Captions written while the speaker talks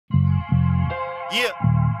Yeah.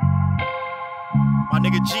 My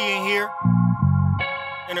nigga G in here.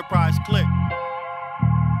 Enterprise Click.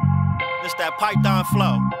 It's that Python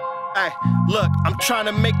flow. Hey, look, I'm trying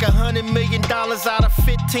to make $100 million out of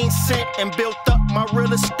 15 cents and built up my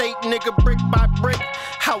real estate, nigga, brick by brick.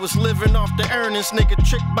 I was living off the earnings, nigga,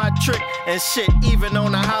 trick by trick. And shit, even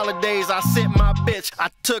on the holidays, I sent my bitch. I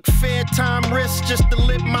took fair time risks just to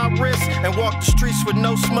lift my wrist and walk the streets with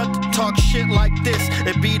no smut to talk shit like this.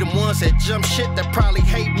 It be the ones that jump shit that probably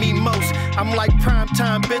hate me most. I'm like prime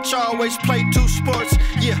time, bitch, I always play two sports.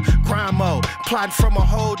 Yeah, grind mode, plotting from a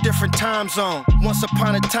whole different time zone. Once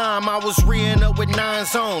upon a time, I was re-ing up with 9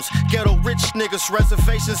 zones. Ghetto rich niggas,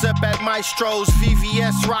 reservations up at Maestro's.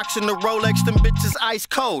 VVS rocks in the Rolex, them bitches ice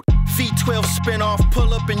cold. V12 spin off,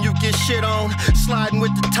 pull up and you get shit on. Sliding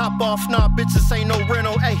with the top off, nah bitches ain't no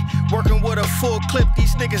rental. Ayy, working with a full clip,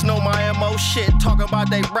 these niggas know my MO. Shit, talking about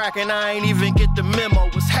they bracket, I ain't even get the memo.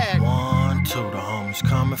 Was hacked. 1, 2, the homies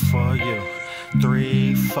coming for you.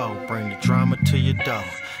 3, 4, bring the drama to your door.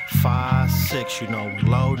 5, 6, you know we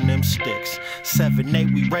loading them sticks. 7,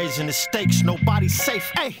 8, we raising the stakes, nobody's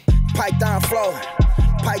safe. Ayy, Python flow,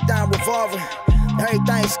 Python revolver.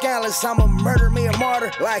 Everything scandalous, I'ma murder me a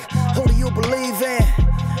martyr. Like, who do you believe in?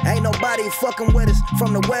 Ain't nobody fucking with us.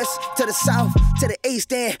 From the west to the south to the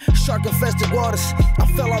east end, shark infested waters.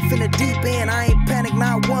 I fell off in the deep end, I ain't panicked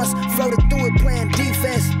not once. Floated through it playing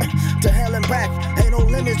defense. To hell and back, ain't no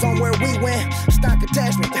limits on where we went. Stock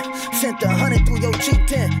attachment, sent the 100 through your cheap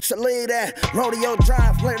 10. Salute that, rodeo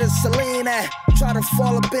drive, where the Celine at? Try to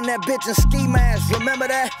fall up in that bitch and ski mask. Remember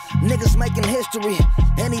that? Niggas making history.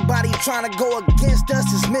 Anybody trying to go against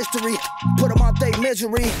us is mystery. Put them out they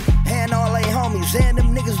misery. And all they homies, and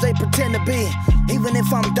them niggas they pretend to be. Even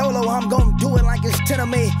if I'm dolo, I'm gon' do it like it's 10 of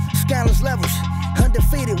me. SKANLESS levels,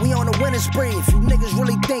 undefeated, we on a winning spree. If you niggas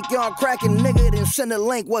really think y'all cracking, nigga, then send a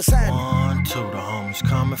link, what's happening? 1, 2, the homies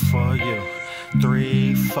coming for you.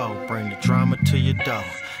 3, 4, bring the drama to your door.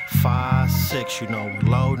 5, 6, you know we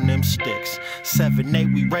loading them sticks. 7,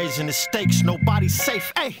 8, we raising the stakes, nobody's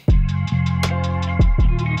safe. Ayy,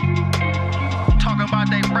 talking about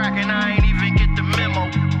they bracket, I ain't even get the memo.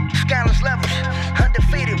 SKANLESS levels,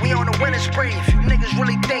 undefeated, we on a winning spree. If you niggas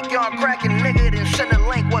really think y'all cracking, nigga,